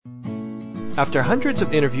After hundreds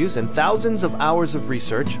of interviews and thousands of hours of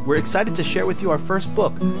research, we're excited to share with you our first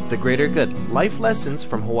book, The Greater Good, Life Lessons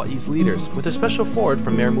from Hawaii's Leaders, with a special foreword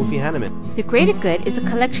from Mayor Mufi Hanneman. The Greater Good is a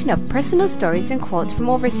collection of personal stories and quotes from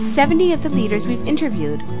over 70 of the leaders we've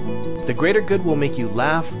interviewed. The Greater Good will make you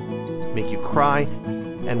laugh, make you cry,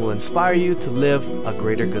 and will inspire you to live a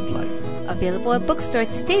greater good life. Available at bookstores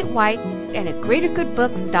statewide and at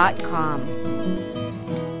greatergoodbooks.com.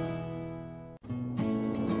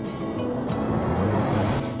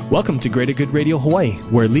 Welcome to Greater Good Radio Hawaii,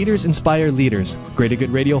 where leaders inspire leaders. Greater Good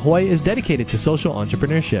Radio Hawaii is dedicated to social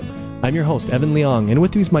entrepreneurship. I'm your host, Evan Leong, and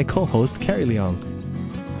with me is my co-host, Carrie Leong.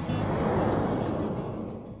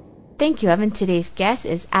 Thank you, Evan. Today's guest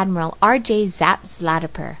is Admiral Rj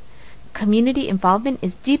Zlatoper. Community involvement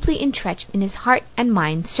is deeply entrenched in his heart and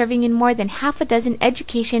mind, serving in more than half a dozen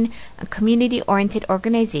education and community-oriented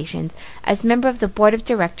organizations as member of the board of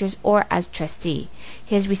directors or as trustee.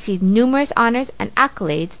 He has received numerous honors and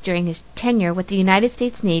accolades during his tenure with the United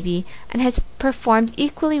States Navy and has performed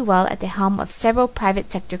equally well at the helm of several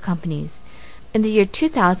private sector companies. In the year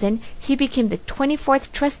 2000, he became the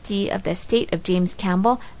 24th trustee of the estate of James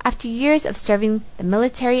Campbell after years of serving the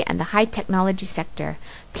military and the high technology sector.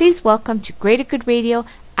 Please welcome to Greater Good Radio,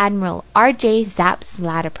 Admiral Rj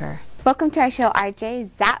Zlatoper. Welcome to our show, Rj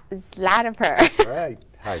Zlatoper. All right.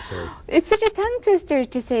 Hi, Carrie. It's such a tongue twister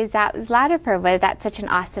to say Zlatoper, but that's such an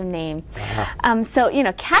awesome name. So,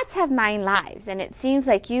 cats have 9 lives, and it seems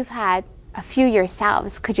like you've had a few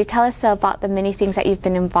yourselves. Could you tell us about the many things that you've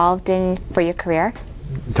been involved in for your career?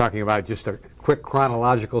 Talking about just a quick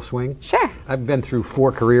chronological swing? Sure. I've been through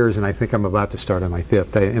 4 careers, and I think I'm about to start on my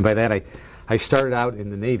 5th. And by that, I started out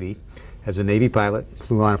in the Navy as a Navy pilot,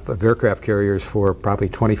 flew on aircraft carriers for probably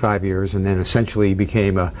 25 years, and then essentially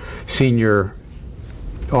became a senior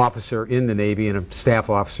officer in the Navy and a staff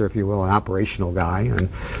officer, if you will, an operational guy, and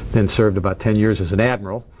then served about 10 years as an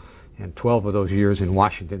admiral, and 12 of those years in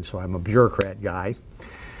Washington, so I'm a bureaucrat guy.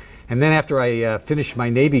 And then after I finished my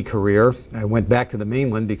Navy career, I went back to the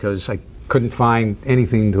mainland because I couldn't find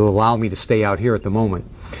anything to allow me to stay out here at the moment.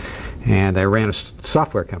 And I ran a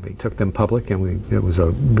software company, took them public, and it was a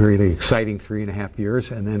really exciting 3.5 years.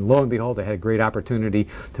 And then lo and behold, I had a great opportunity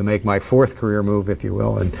to make my 4th career move, if you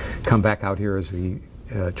will, and come back out here as the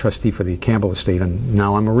trustee for the Campbell estate, and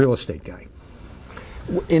now I'm a real estate guy.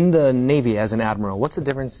 In the Navy as an admiral, what's the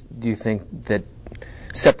difference, do you think, that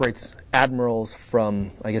separates admirals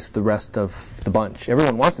from, I guess, the rest of the bunch?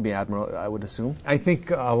 Everyone wants to be admiral, I would assume. I think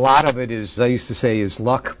a lot of it is, I used to say, is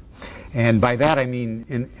luck. And by that I mean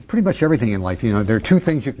in pretty much everything in life. There are 2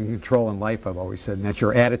 things you can control in life, I've always said, and that's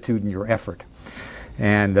your attitude and your effort.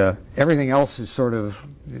 And everything else is sort of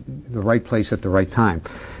the right place at the right time.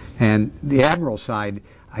 And the admiral side,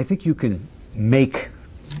 I think you can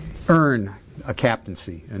earn a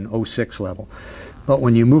captaincy, an 06 level. But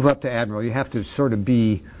when you move up to admiral, you have to sort of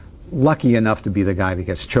be lucky enough to be the guy that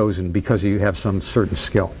gets chosen because you have some certain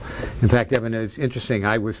skill. In fact, Evan, it's interesting,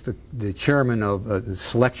 I was the chairman of the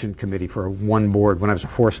selection committee for one board when I was a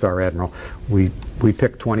 4-star admiral. We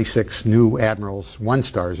picked 26 new admirals,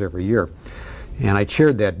 1-stars every year. And I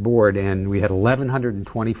chaired that board, and we had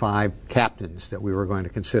 1,125 captains that we were going to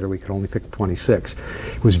consider. We could only pick 26.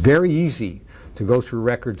 It was very easy to go through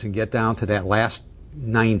records and get down to that last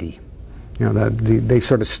 90. They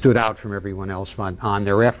sort of stood out from everyone else on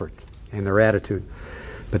their effort and their attitude.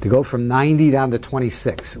 But to go from 90 down to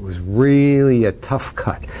 26, it was really a tough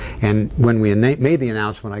cut. And when we made the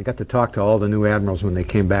announcement, I got to talk to all the new admirals when they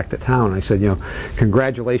came back to town. I said,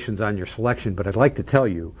 congratulations on your selection, but I'd like to tell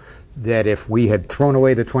you that if we had thrown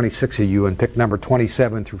away the 26 of you and picked number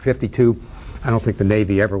 27 through 52, I don't think the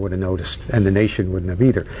Navy ever would have noticed, and the nation wouldn't have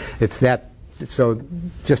either. So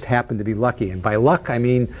just happened to be lucky. And by luck, I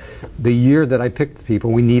mean the year that I picked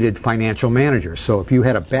people, we needed financial managers. So if you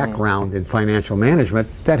had a background in financial management,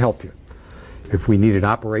 that helped you. If we needed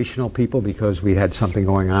operational people because we had something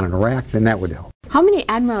going on in Iraq, then that would help. How many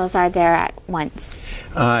admirals are there at once?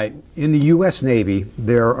 In the U.S. Navy,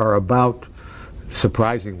 there are about,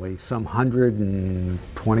 surprisingly, some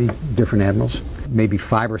 120 different admirals, maybe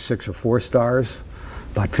 5 or 6 or 4-stars,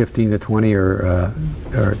 about 15 to 20 are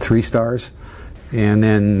 3-stars. And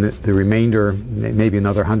then the remainder, maybe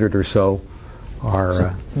another 100 or so,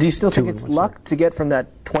 are. Do you still think it's luck to get from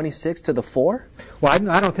that 26 to the 4? Well,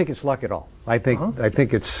 I don't think it's luck at all. I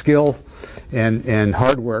think it's skill and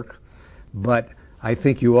hard work, but I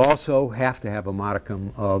think you also have to have a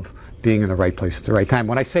modicum of being in the right place at the right time.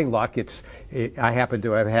 When I say luck, I happen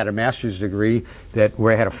to have had a master's degree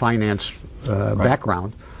where I had a finance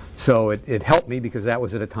background, so it helped me because that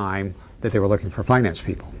was at a time that they were looking for finance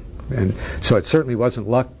people. And so it certainly wasn't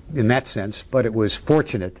luck in that sense, but it was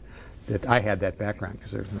fortunate that I had that background,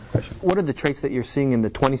 because there's no question. What are the traits that you're seeing in the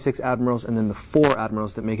 26 admirals and then the 4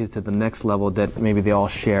 admirals that make it to the next level that maybe they all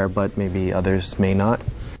share, but maybe others may not?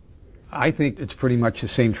 I think it's pretty much the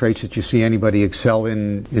same traits that you see anybody excel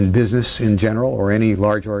in business in general or any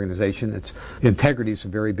large organization. Integrity is a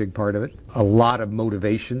very big part of it. A lot of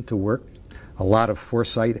motivation to work, a lot of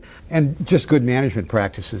foresight, and just good management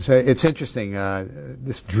practices. It's interesting.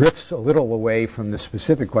 This drifts a little away from the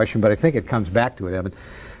specific question, but I think it comes back to it, Evan.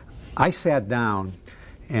 I sat down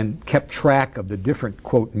and kept track of the different,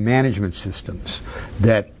 quote, management systems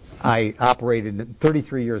that I operated in.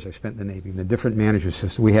 33 years I spent in the Navy, in the different management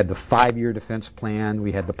systems. We had the 5-year defense plan,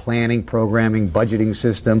 we had the planning, programming, budgeting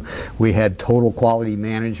system, we had total quality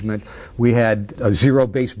management, we had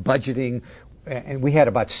zero-based budgeting, and we had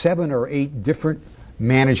about 7 or 8 different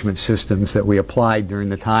management systems that we applied during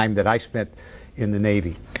the time that I spent in the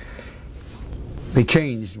Navy. They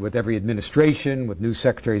changed with every administration, with new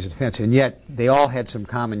secretaries of defense, and yet they all had some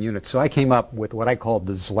common units. So I came up with what I called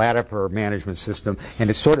the Zlatoper management system, and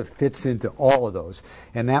it sort of fits into all of those.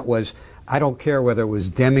 And that was, I don't care whether it was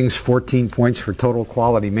Deming's 14 points for total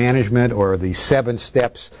quality management or the 7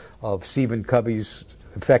 steps of Stephen Covey's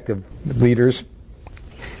effective leaders.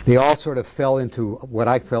 They all sort of fell into what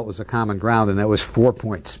I felt was a common ground, and that was 4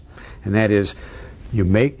 points. And that is, you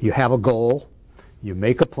have a goal, you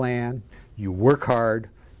make a plan, you work hard,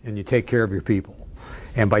 and you take care of your people.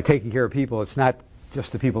 And by taking care of people, it's not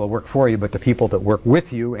just the people that work for you, but the people that work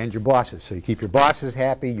with you and your bosses. So you keep your bosses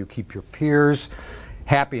happy, you keep your peers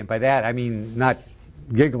happy, and by that I mean not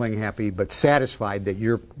giggling happy, but satisfied that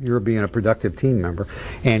you're being a productive team member,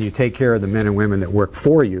 and you take care of the men and women that work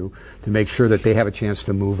for you to make sure that they have a chance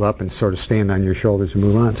to move up and sort of stand on your shoulders and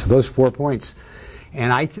move on. So those 4 points.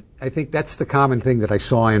 And I think that's the common thing that I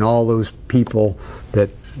saw in all those people that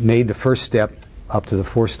made the first step up to the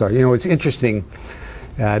 4-star. You know, it's interesting.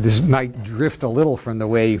 This might drift a little from the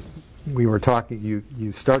way we were talking.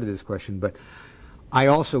 You started this question, but I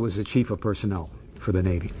also was the chief of personnel for the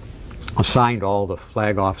Navy, assigned all the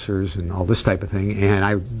flag officers and all this type of thing. And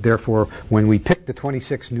I, therefore, when we pick the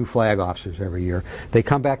 26 new flag officers every year, they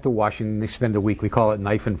come back to Washington. They spend a week. We call it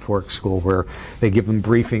knife and fork school, where they give them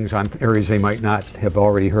briefings on areas they might not have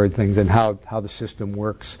already heard things and how the system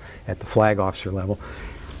works at the flag officer level.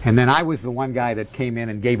 And then I was the one guy that came in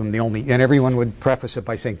and gave them and everyone would preface it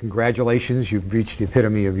by saying, congratulations, you've reached the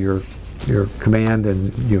epitome of your command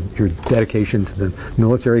and your dedication to the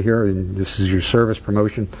military here, and this is your service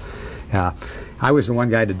promotion. I was the one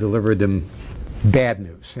guy that delivered them bad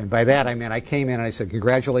news. And by that I mean I came in and I said,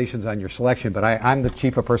 congratulations on your selection, but I'm the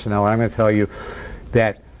chief of personnel, and I'm going to tell you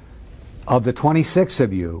that of the 26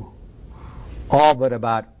 of you, all but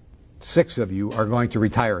about 6 of you are going to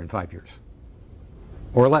retire in 5 years.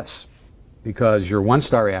 Or less, because you're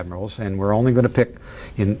 1-star admirals, and we're only going to pick,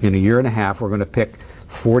 in a year and a half, we're going to pick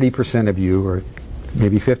 40% of you, or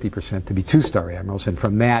maybe 50%, to be 2-star admirals, and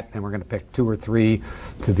from that, then we're going to pick 2 or 3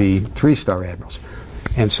 to be 3-star admirals.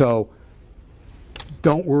 And so,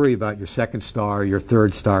 don't worry about your 2nd star, your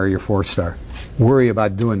 3rd star, your 4th star. Worry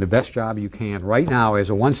about doing the best job you can. Right now, as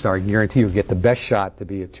a 1-star, I can guarantee you'll get the best shot to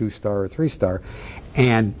be a 2-star or 3-star.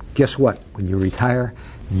 And guess what? When you retire,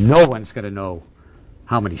 no one's going to know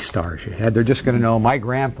how many stars you had. They're just going to know, my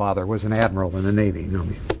grandfather was an admiral in the Navy.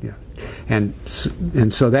 Yeah. And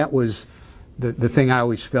so that was the thing I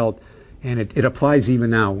always felt, and it applies even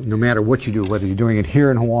now, no matter what you do, whether you're doing it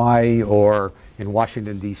here in Hawaii or in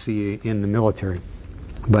Washington, D.C., in the military.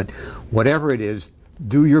 But whatever it is,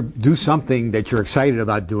 do something that you're excited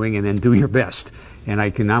about doing, and then do your best. And I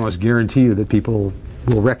can almost guarantee you that people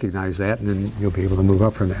will recognize that, and then you'll be able to move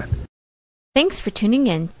up from that. Thanks for tuning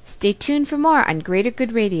in. Stay tuned for more on Greater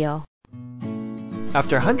Good Radio.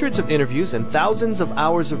 After hundreds of interviews and thousands of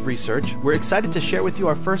hours of research, we're excited to share with you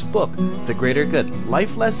our first book, The Greater Good,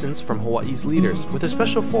 Life Lessons from Hawaii's Leaders, with a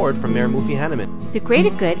special foreword from Mayor Mufi Hanneman. The Greater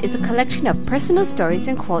Good is a collection of personal stories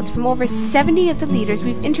and quotes from over 70 of the leaders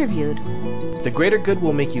we've interviewed. The Greater Good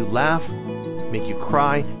will make you laugh, make you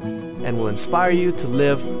cry, and will inspire you to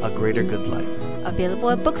live a greater good life. Available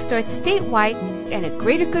at bookstores statewide and at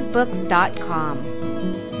greatergoodbooks.com.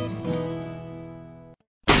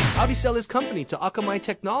 How'd he sell his company to Akamai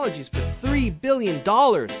Technologies for $3 billion?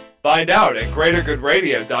 Find out at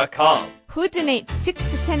greatergoodradio.com. Who donates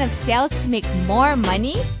 6% of sales to make more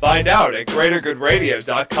money? Find out at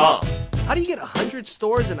greatergoodradio.com. How do you get 100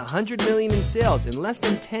 stores and $100 million in sales in less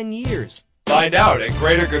than 10 years? Find out at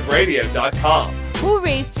greatergoodradio.com. Who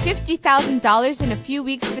raised $50,000 in a few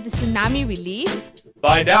weeks for the tsunami relief?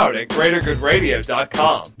 Find out at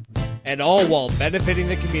greatergoodradio.com. And all while benefiting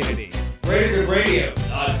the community.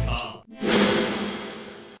 greatergoodradio.com.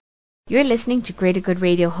 You're listening to Greater Good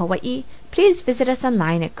Radio Hawaii. Please visit us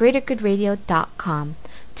online at greatergoodradio.com.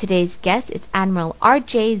 Today's guest is Admiral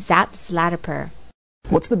Rj Zlatoper.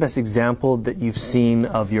 What's the best example that you've seen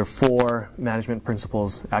of your 4 management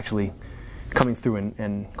principles actually coming through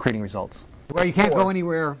and creating results? Well, you can't go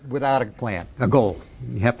anywhere without a plan, a goal.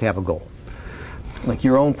 You have to have a goal. Like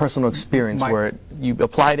your own personal experience where you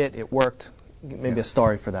applied it, it worked. Maybe a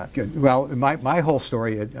story for that. Good. Well, my whole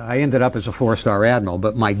story, I ended up as a 4-star admiral,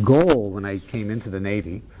 but my goal when I came into the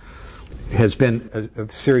Navy has been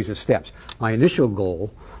a series of steps. My initial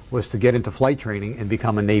goal was to get into flight training and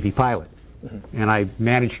become a Navy pilot. And I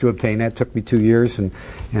managed to obtain that. It took me 2 years, and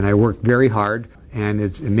I worked very hard.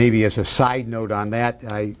 And maybe as a side note on that,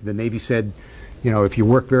 the Navy said, if you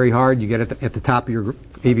work very hard, you get at the top of your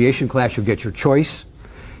aviation class, you'll get your choice.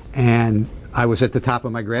 And I was at the top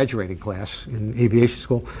of my graduating class in aviation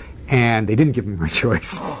school, and they didn't give me my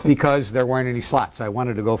choice because there weren't any slots. I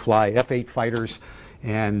wanted to go fly F-8 fighters,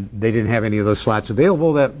 and they didn't have any of those slots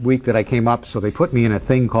available that week that I came up, so they put me in a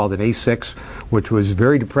thing called an A6, which was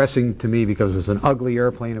very depressing to me because it was an ugly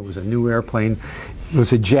airplane. It was a new airplane. It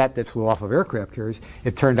was a jet that flew off of aircraft carriers.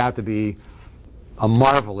 It turned out to be a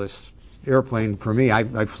marvelous airplane for me.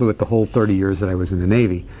 I flew it the whole 30 years that I was in the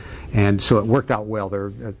Navy. And so it worked out well.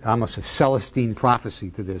 There's almost a Celestine prophecy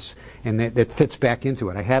to this, and that fits back into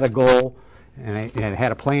it. I had a goal, and I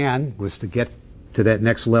had a plan, was to get to that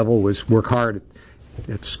next level, was work hard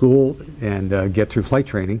at school and get through flight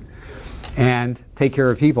training and take care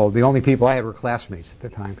of people. The only people I had were classmates at the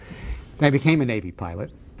time. I became a Navy pilot.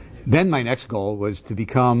 Then my next goal was to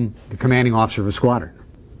become the commanding officer of a squadron.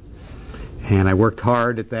 And I worked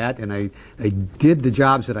hard at that, and I did the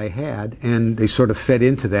jobs that I had, and they sort of fed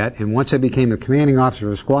into that. And once I became the commanding officer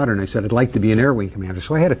of a squadron, I said I'd like to be an air wing commander.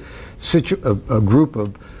 So I had a group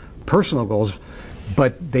of personal goals,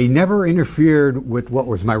 but they never interfered with what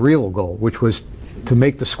was my real goal, which was to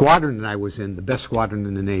make the squadron that I was in the best squadron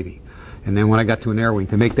in the Navy. And then when I got to an air wing,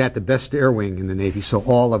 to make that the best air wing in the Navy, so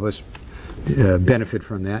all of us benefit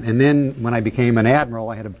from that. And then when I became an admiral,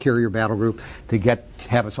 I had a carrier battle group to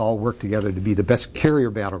have us all work together to be the best carrier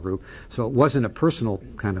battle group. So it wasn't a personal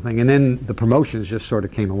kind of thing. And then the promotions just sort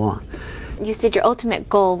of came along. You said your ultimate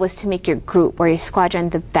goal was to make your group or your squadron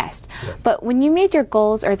the best. Yes. But when you made your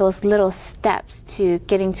goals or those little steps to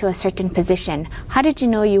getting to a certain position, how did you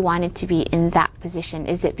know you wanted to be in that position?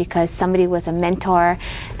 Is it because somebody was a mentor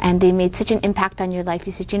and they made such an impact on your life?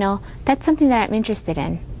 You said, that's something that I'm interested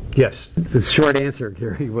in. Yes. The short answer,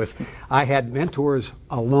 Gary, was I had mentors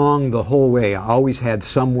along the whole way. I always had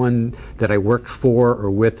someone that I worked for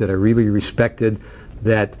or with that I really respected,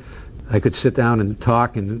 that I could sit down and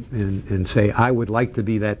talk and say, I would like to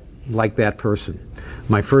be like that person.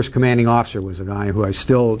 My first commanding officer was a guy who I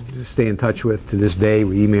still stay in touch with to this day.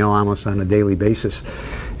 We email almost on a daily basis.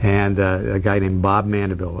 And a guy named Bob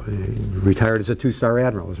Mandeville, retired as a 2-star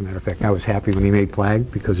admiral, as a matter of fact. I was happy when he made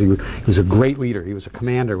flag because he was a great leader. He was a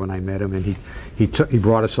commander when I met him, and he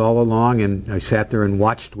brought us all along, and I sat there and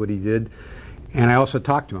watched what he did. And I also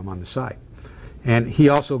talked to him on the side. And he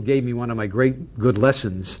also gave me one of my great good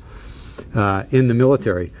lessons in the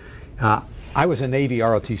military. I was a Navy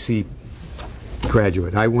ROTC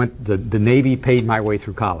graduate. The Navy paid my way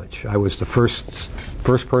through college. I was the first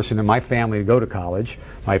person in my family to go to college.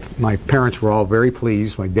 My parents were all very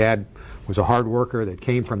pleased. My dad was a hard worker that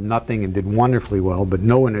came from nothing and did wonderfully well, but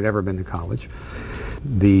no one had ever been to college.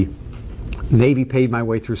 The Navy paid my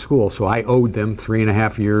way through school, so I owed them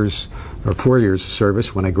 3.5 years or 4 years of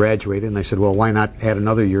service when I graduated, and I said, well, why not add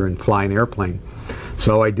another year and fly an airplane?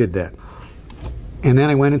 So I did that. And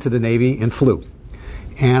then I went into the Navy and flew.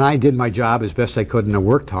 And I did my job as best I could, and I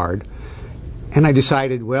worked hard. And I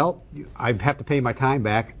decided, well, I have to pay my time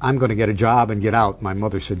back. I'm going to get a job and get out. My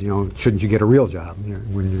mother said, shouldn't you get a real job?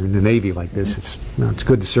 When you're in the Navy like this, it's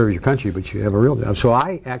good to serve your country, but you have a real job. So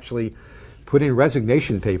I actually put in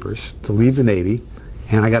resignation papers to leave the Navy,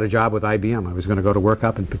 and I got a job with IBM. I was going to go to work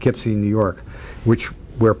up in Poughkeepsie, New York,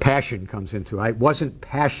 where passion comes into. I wasn't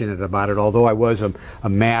passionate about it, although I was a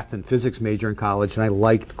math and physics major in college, and I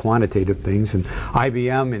liked quantitative things. And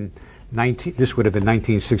IBM this would have been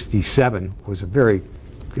 1967, was a very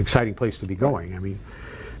exciting place to be going.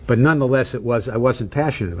 But nonetheless, I wasn't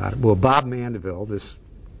passionate about it. Well, Bob Mandeville, this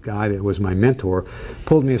guy that was my mentor,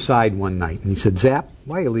 pulled me aside one night, and he said, Zap,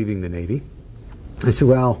 why are you leaving the Navy? I said,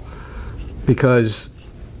 well, because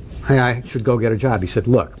I should go get a job. He said,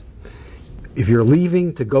 look, if you're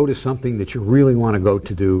leaving to go to something that you really want to go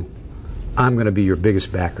to do, I'm going to be your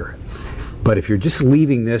biggest backer. But if you're just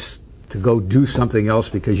leaving this to go do something else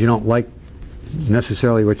because you don't like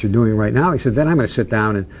necessarily what you're doing right now, he said, then I'm going to sit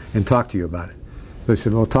down and talk to you about it. So I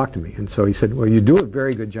said, well, talk to me. And so he said, well, you do a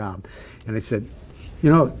very good job. And I said,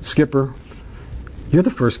 Skipper, you're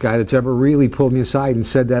the first guy that's ever really pulled me aside and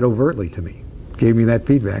said that overtly to me, gave me that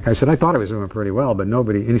feedback. I said, I thought I was doing pretty well, but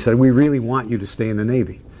nobody. And he said, we really want you to stay in the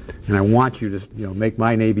Navy. And I want you to make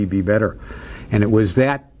my Navy be better. And it was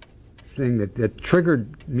that thing that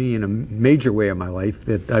triggered me in a major way in my life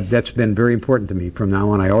that's been very important to me from now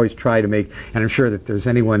on. I always try to make, and I'm sure that there's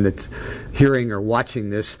anyone that's hearing or watching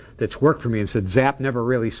this that's worked for me and said, Zap never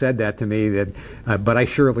really said that to me, but I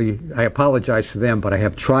apologize to them, but I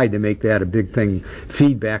have tried to make that a big thing,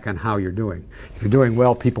 feedback on how you're doing. If you're doing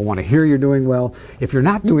well, people want to hear you're doing well. If you're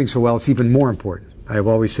not doing so well, it's even more important. I've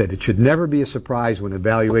always said it should never be a surprise when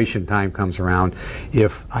evaluation time comes around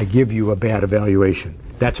if I give you a bad evaluation.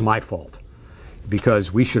 That's my fault,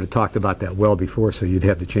 because we should have talked about that well before so you'd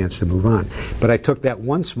have the chance to move on. But I took that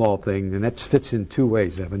one small thing, and that fits in two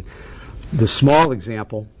ways, Evan. The small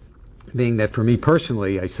example being that for me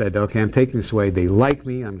personally, I said, okay, I'm taking this away. They like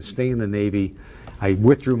me. I'm going to stay in the Navy. I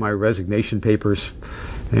withdrew my resignation papers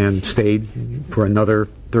and stayed for another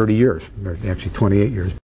 30 years, or actually 28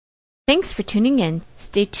 years. Thanks for tuning in.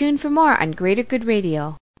 Stay tuned for more on Greater Good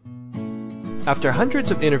Radio. After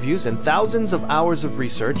hundreds of interviews and thousands of hours of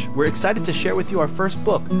research, we're excited to share with you our first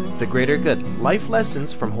book, The Greater Good, Life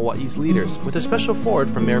Lessons from Hawaii's Leaders, with a special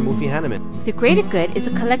foreword from Mayor Mufi Hanneman. The Greater Good is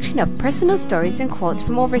a collection of personal stories and quotes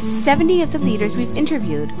from over 70 of the leaders we've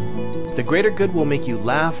interviewed. The Greater Good will make you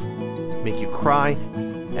laugh, make you cry,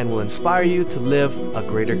 and will inspire you to live a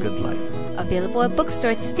greater good life. Available at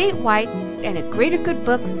bookstores statewide and at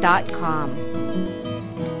greatergoodbooks.com.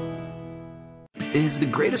 Is the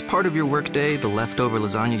greatest part of your workday the leftover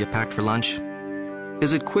lasagna you packed for lunch?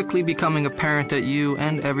 Is it quickly becoming apparent that you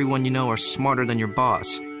and everyone you know are smarter than your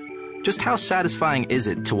boss? Just how satisfying is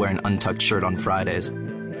it to wear an untucked shirt on Fridays?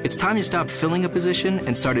 It's time you stopped filling a position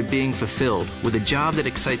and started being fulfilled with a job that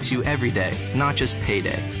excites you every day, not just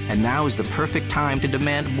payday. And now is the perfect time to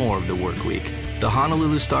demand more of the work week. The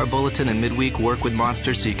Honolulu Star Bulletin and Midweek work with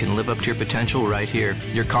Monster so you can live up to your potential right here.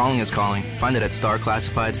 Your calling is calling. Find it at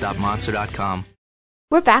starclassifieds.monster.com.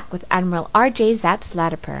 We're back with Admiral Rj Zap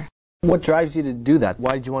Zlatoper. What drives you to do that?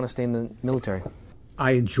 Why did you want to stay in the military?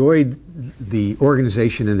 I enjoyed the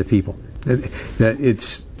organization and the people. That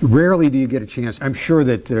it's rarely do you get a chance. I'm sure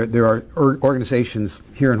that there are organizations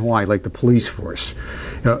here in Hawaii, like the police force,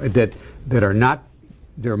 that are not.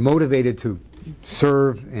 They're motivated to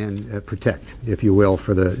serve and protect, if you will,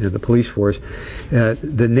 for the police force.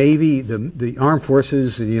 The Navy, the armed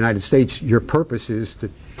forces in the United States. Your purpose is to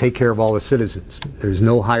take care of all the citizens. There's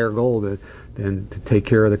no higher goal than to take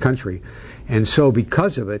care of the country. And so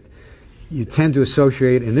because of it, you tend to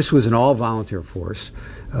associate, and this was an all-volunteer force,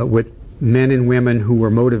 with men and women who were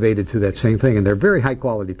motivated to that same thing. And they're very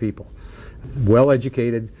high-quality people,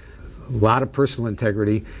 well-educated, a lot of personal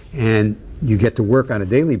integrity, and you get to work on a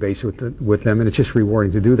daily basis with them, and it's just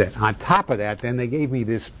rewarding to do that. On top of that, then they gave me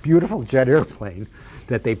this beautiful jet airplane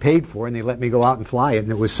that they paid for, and they let me go out and fly it.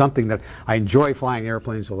 And it was something that I enjoy flying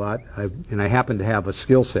airplanes a lot, and I happen to have a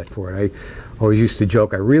skill set for it. I always used to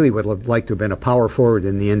joke I really would have liked to have been a power forward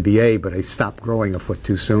in the NBA, but I stopped growing a foot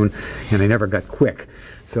too soon, and I never got quick.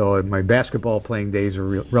 So my basketball playing days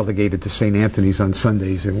are relegated to St. Anthony's on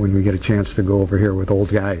Sundays, and when we get a chance to go over here with old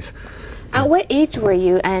guys. At what age were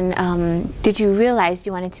you, and did you realize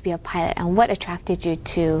you wanted to be a pilot, and what attracted you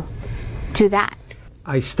to that?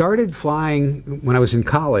 I started flying when I was in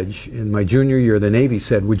college. In my junior year, the Navy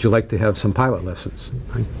said, would you like to have some pilot lessons?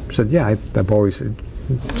 I said, yeah, I've always, it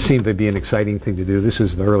seemed to be an exciting thing to do. This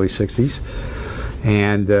was the early 60s.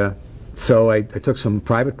 And so I took some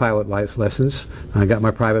private pilot lessons. I got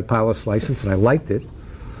my private pilot's license, and I liked it.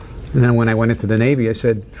 And then when I went into the Navy, I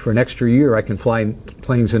said, for an extra year, I can fly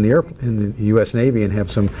planes in the U.S. Navy and have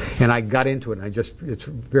some. And I got into it, and it's a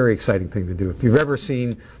very exciting thing to do. If you've ever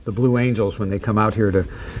seen the Blue Angels when they come out here to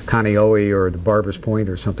Kaneohe or the Barbers Point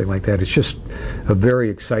or something like that, it's just a very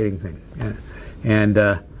exciting thing. And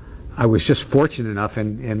I was just fortunate enough,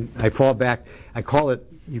 and I fall back. I call it,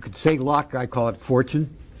 you could say luck, I call it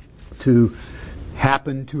fortune, to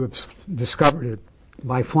happen to have discovered it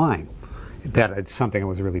by flying. That's something I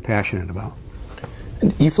was really passionate about.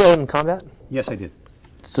 You flew in combat? Yes, I did.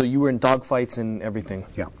 So you were in dogfights and everything?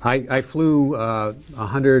 Yeah. I flew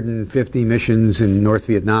 150 missions in North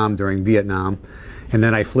Vietnam during Vietnam, and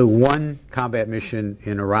then I flew one combat mission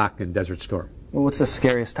in Iraq in Desert Storm. Well, what's the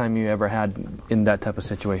scariest time you ever had in that type of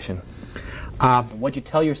situation? What'd you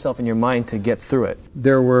tell yourself in your mind to get through it?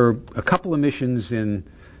 There were a couple of missions in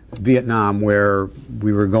Vietnam where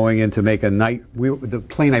we were going in to make a night. The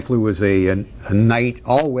plane I flew was a night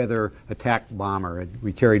all-weather attack bomber.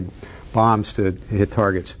 We carried bombs to hit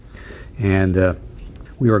targets, and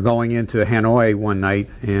we were going into Hanoi one night,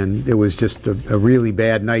 and it was just a really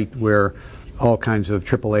bad night where all kinds of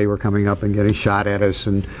AAA were coming up and getting shot at us,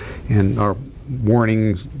 and our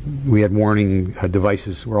warnings, we had warning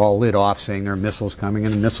devices were all lit off saying there are missiles coming,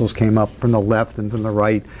 and the missiles came up from the left and from the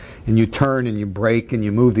right, and you turn and you brake and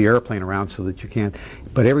you move the airplane around so that you can't.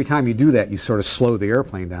 But every time you do that, you sort of slow the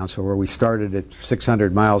airplane down. So where we started at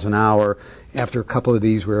 600 miles an hour, after a couple of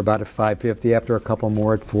these we were about at 550, after a couple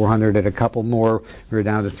more at 400, at a couple more we were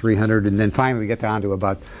down to 300, and then finally we get down to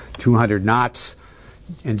about 200 knots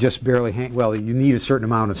and just barely well, you need a certain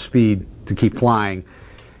amount of speed to keep flying.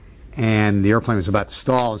 And the airplane was about to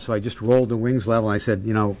stall, and so I just rolled the wings level, and I said,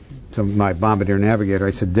 to my bombardier navigator,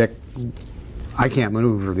 I said, Dick, I can't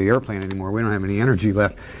maneuver the airplane anymore. We don't have any energy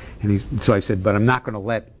left. And so I said, but I'm not going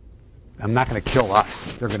to kill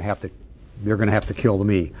us. They're going to have to kill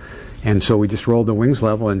me. And so we just rolled the wings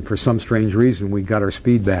level, and for some strange reason, we got our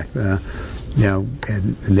speed back, and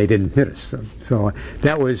they didn't hit us. So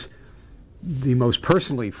that was the most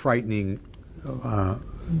personally frightening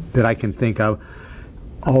that I can think of.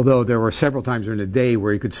 Although there were several times during the day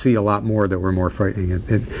where you could see a lot more that were more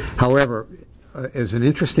frightening. However, as an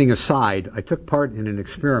interesting aside, I took part in an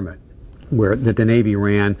experiment that the Navy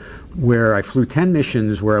ran, where I flew 10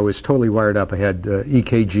 missions where I was totally wired up. I had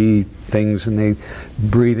EKG things and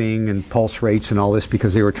breathing and pulse rates and all this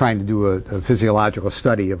because they were trying to do a physiological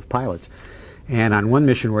study of pilots. And on one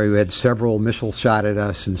mission where we had several missiles shot at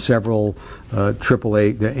us and several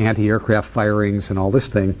AAA anti-aircraft firings and all this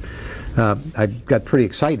thing, I got pretty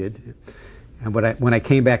excited. And when I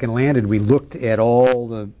came back and landed, we looked at all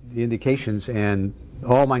the indications, and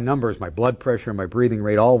all my numbers, my blood pressure, my breathing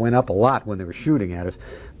rate, all went up a lot when they were shooting at us.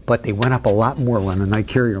 But they went up a lot more on the night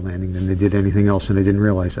carrier landing than they did anything else, and I didn't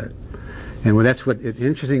realize that. And that's what an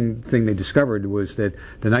interesting thing they discovered was that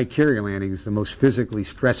the night carrier landing is the most physically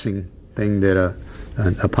stressing thing that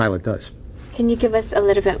a pilot does. Can you give us a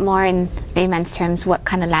little bit more in layman's terms what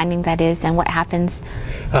kind of landing that is and what happens?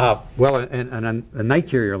 Well, a night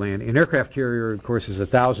carrier landing, an aircraft carrier, of course, is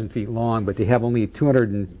 1,000 feet long, but they have only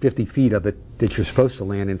 250 feet of it that you're supposed to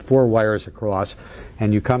land in, 4 wires across,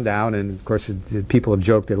 and you come down, and of course people have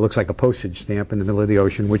joked that it looks like a postage stamp in the middle of the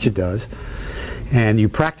ocean, which it does. And you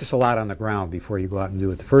practice a lot on the ground before you go out and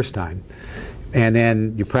do it the first time. And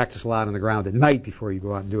then you practice a lot on the ground at night before you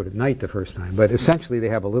go out and do it at night the first time. But essentially they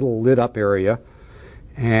have a little lit up area,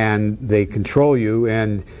 and they control you,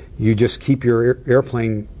 and you just keep your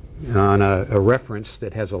airplane on a reference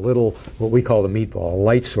that has a little, what we call the meatball, a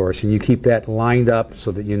light source, and you keep that lined up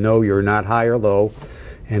so that you know you're not high or low,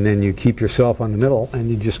 and then you keep yourself on the middle, and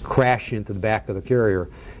you just crash into the back of the carrier.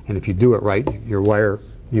 And if you do it right,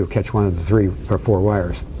 you'll catch one of the 3 or 4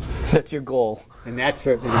 wires. That's your goal. And that's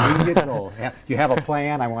an immediate goal. You have a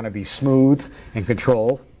plan. I want to be smooth and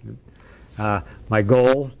control. My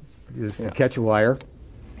goal is to catch a wire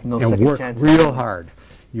and work real hard.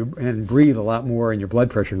 And breathe a lot more, and your blood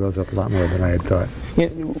pressure goes up a lot more than I had thought.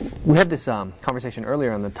 We had this conversation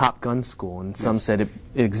earlier on the Top Gun school, and some said it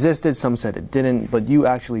existed, some said it didn't, but you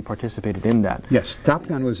actually participated in that. Yes, Top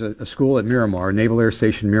Gun was a school at Miramar, Naval Air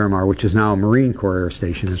Station Miramar, which is now a Marine Corps Air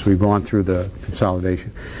Station as we've gone through the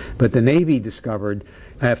consolidation. But the Navy discovered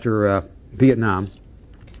after Vietnam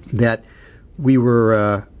that we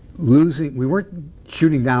were we weren't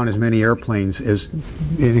shooting down as many airplanes as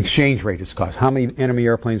in exchange rate has cost. How many enemy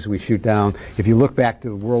airplanes did we shoot down? If you look back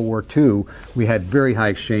to World War II, we had very high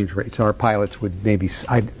exchange rates. Our pilots would maybe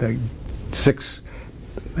 6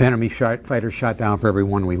 enemy fighters shot down for every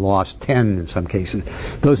one we lost, 10 in some cases.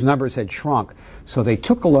 Those numbers had shrunk. So they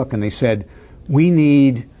took a look and they said, we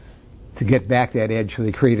need to get back that edge, so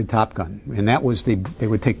they created Top Gun. And that was, they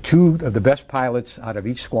would take 2 of the best pilots out of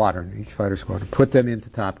each squadron, each fighter squadron, put them into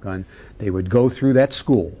Top Gun. They would go through that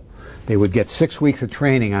school. They would get 6 weeks of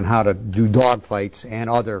training on how to do dogfights and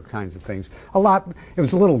other kinds of things. It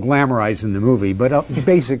was a little glamorized in the movie, but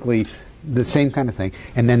basically the same kind of thing.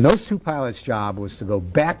 And then those 2 pilots' job was to go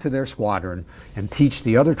back to their squadron and teach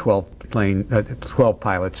the other 12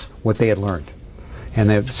 pilots what they had learned. And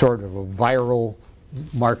they sort of a viral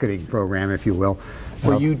marketing program, if you will.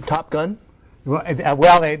 Were you Top Gun? Well,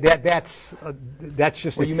 that's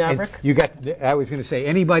just. Were you Maverick? I was going to say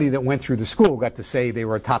anybody that went through the school got to say they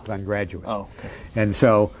were a Top Gun graduate. Oh, okay. And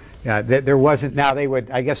so there wasn't. Now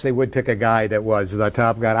I guess they would pick a guy that was the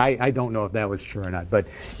Top Gun. I don't know if that was true or not, but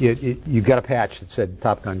you got a patch that said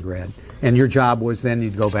Top Gun grad, and your job was then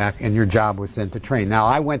you'd go back, and your job was then to train. Now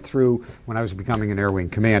I went through when I was becoming an Air Wing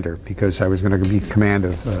commander because I was going to be command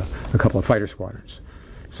of a couple of fighter squadrons.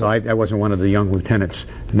 So I wasn't one of the young lieutenants,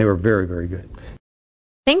 and they were very, very good.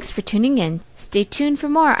 Thanks for tuning in. Stay tuned for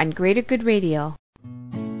more on Greater Good Radio.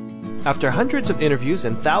 After hundreds of interviews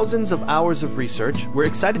and thousands of hours of research, we're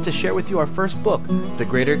excited to share with you our first book, The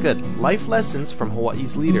Greater Good, Life Lessons from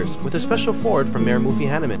Hawaii's Leaders, with a special foreword from Mayor Mufi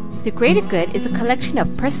Hanneman. The Greater Good is a collection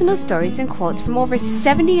of personal stories and quotes from over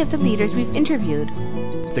 70 of the leaders we've interviewed.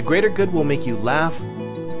 The Greater Good will make you laugh,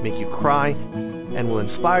 make you cry, and will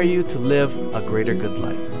inspire you to live a greater good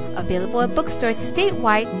life. Available at bookstores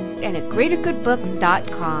statewide and at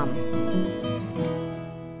greatergoodbooks.com.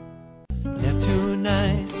 Neptune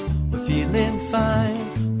nights, we're feeling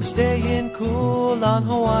fine. We're staying cool on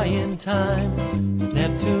Hawaiian time.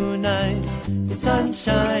 Neptune nights, it's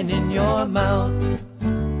sunshine in your mouth.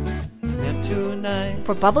 Neptune nights.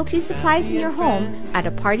 For bubble tea supplies in your home, at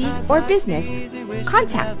a party, or business,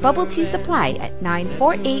 contact Bubble Tea Supply at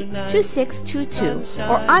 948-2622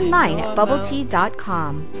 or online at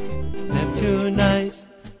bubbletea.com. Neptune nights,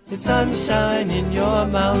 it's sunshine in your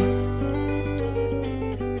mouth.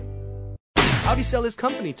 How'd he sell his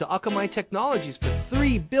company to Akamai Technologies for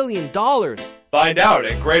 $3 billion? Find out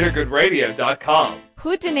at greatergoodradio.com.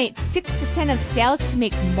 Who donates 6% of sales to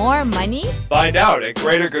make more money? Find out at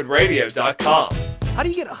greatergoodradio.com. How do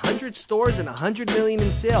you get 100 stores and $100 million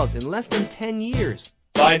in sales in less than 10 years?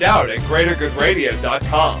 Find out at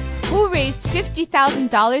greatergoodradio.com. Who raised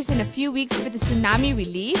 $50,000 in a few weeks for the tsunami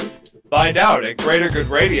relief? Find out at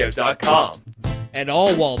greatergoodradio.com. And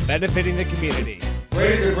all while benefiting the community.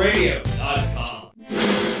 greatergoodradio.com.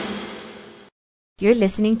 You're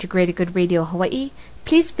listening to Greater Good Radio Hawaii.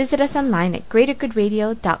 Please visit us online at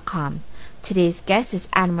greatergoodradio.com. Today's guest is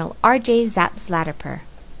Admiral Rj Zap Zlatoper.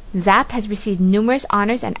 Zap has received numerous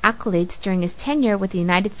honors and accolades during his tenure with the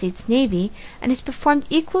United States Navy and has performed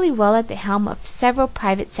equally well at the helm of several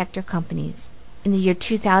private sector companies. In the year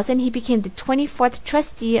 2000, he became the 24th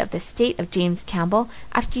Trustee of the State of James Campbell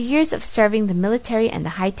after years of serving the military and the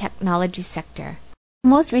high technology sector.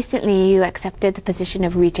 Most recently, you accepted the position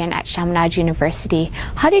of Regent at Chaminade University.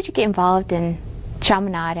 How did you get involved in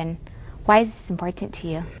Chaminade, and why is this important to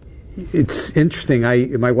you? It's interesting.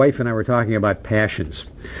 My wife and I were talking about passions,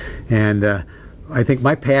 and I think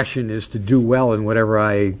my passion is to do well in whatever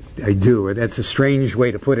I do. That's a strange way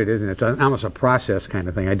to put it, isn't it? It's almost a process kind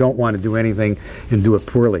of thing. I don't want to do anything and do it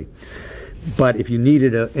poorly. But if you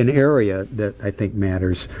needed an area that I think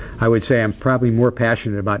matters, I would say I'm probably more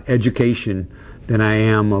passionate about education than I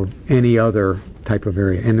am of any other type of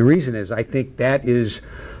area. And the reason is I think that is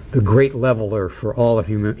the great leveler for all of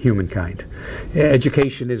humankind.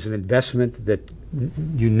 Education is an investment that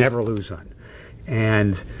you never lose on.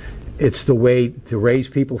 And it's the way to raise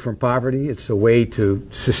people from poverty. It's the way to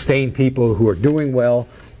sustain people who are doing well.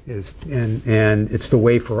 And it's the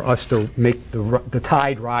way for us to make the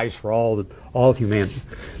tide rise for all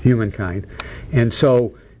humankind. And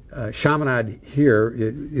so Chaminade here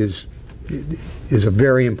is a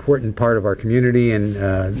very important part of our community, and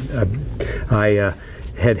I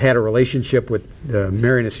had a relationship with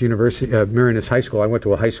Marinas High School. I went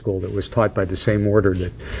to a high school that was taught by the same order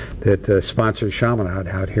that sponsors Chaminade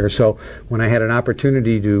out here. So when I had an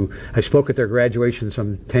opportunity I spoke at their graduation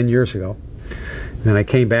some 10 years ago. Then I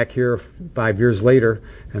came back here 5 years later,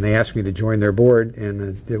 and they asked me to join their board,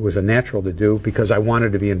 and it was a natural to do because I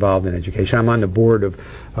wanted to be involved in education. I'm on the board of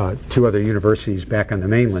 2 other universities back on the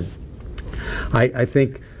mainland. I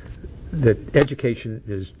think that education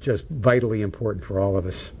is just vitally important for all of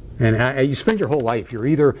us. And you spend your whole life. You're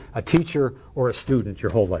either a teacher or a student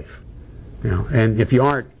your whole life. And if you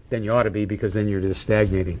aren't, then you ought to be, because then you're just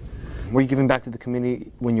stagnating. Were you giving back to the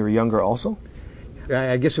community when you were younger also?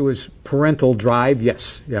 I guess it was parental drive,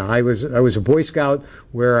 yes. Yeah, I was a Boy Scout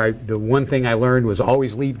where the one thing I learned was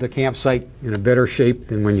always leave the campsite in a better shape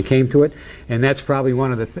than when you came to it. And that's probably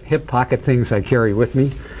one of the hip pocket things I carry with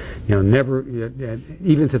me. Never,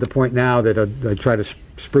 even to the point now that I try to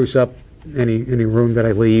spruce up any room that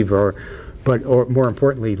I leave, or more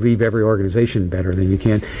importantly, leave every organization better than you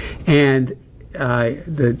can. And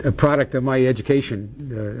a product of my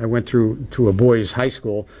education, I went through to a boys' high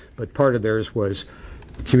school, but part of theirs was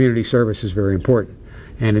community service is very important.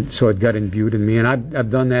 And so it got imbued in me, and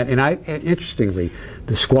I've done that. And interestingly,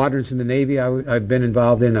 the squadrons in the Navy I've been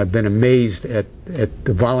involved in, I've been amazed at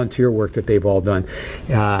the volunteer work that they've all done.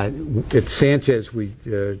 At Sanchez,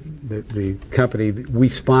 the company, we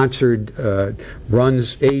sponsored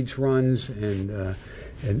AIDS runs, and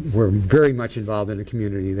we're very much involved in the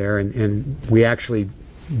community there. And we actually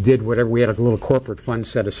did whatever. We had a little corporate fund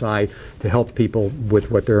set aside to help people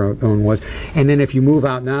with what their own was. And then if you move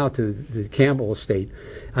out now to the Campbell estate,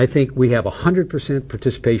 I think we have 100%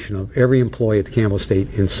 participation of every employee at the Campbell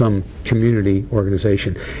estate in some community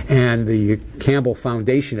organization. And the Campbell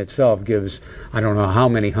Foundation itself gives, I don't know how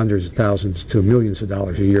many hundreds of thousands to millions of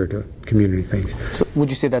dollars a year to community things. So would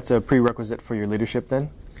you say that's a prerequisite for your leadership then?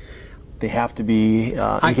 They have to be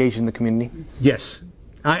engaged in the community? Yes.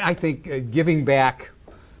 I think giving back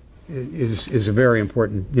is a very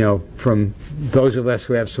important, from those of us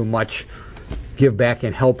who have so much, give back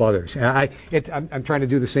and help others. I'm trying to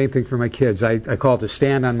do the same thing for my kids. I call it the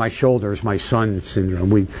stand on my shoulders, my son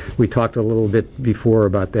syndrome. We talked a little bit before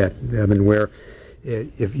about that, Evan, where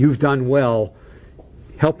if you've done well,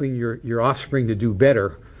 helping your offspring to do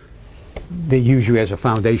better, they use you as a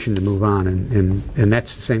foundation to move on, and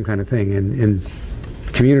that's the same kind of thing. And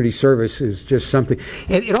community service is just something.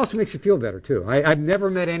 And it also makes you feel better too. I've never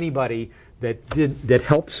met anybody that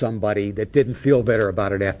helped somebody that didn't feel better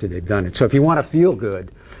about it after they've done it. So if you want to feel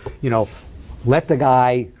good, let the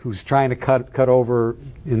guy who's trying to cut over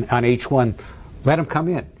on H1, let him come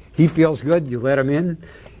in. He feels good. You let him in.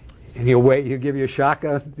 And he'll give you a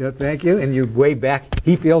shaka, thank you, and you wave back.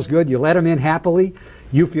 He feels good. You let him in happily.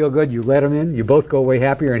 You feel good, you let him in, you both go away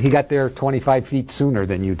happier, and he got there 25 feet sooner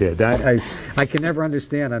than you did. I can never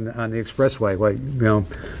understand on the expressway why,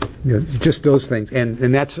 just those things.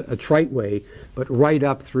 And that's a trite way, but right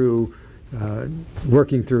up through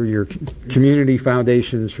working through your community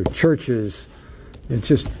foundations, your churches, it's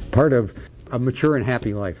just part of a mature and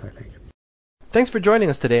happy life, I think. Thanks for joining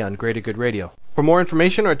us today on Greater Good Radio. For more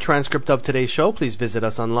information or a transcript of today's show, please visit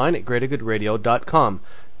us online at greatergoodradio.com.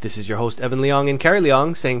 This is your host, Evan Leong and Carrie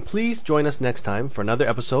Leong, saying please join us next time for another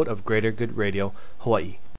episode of Greater Good Radio, Hawaii.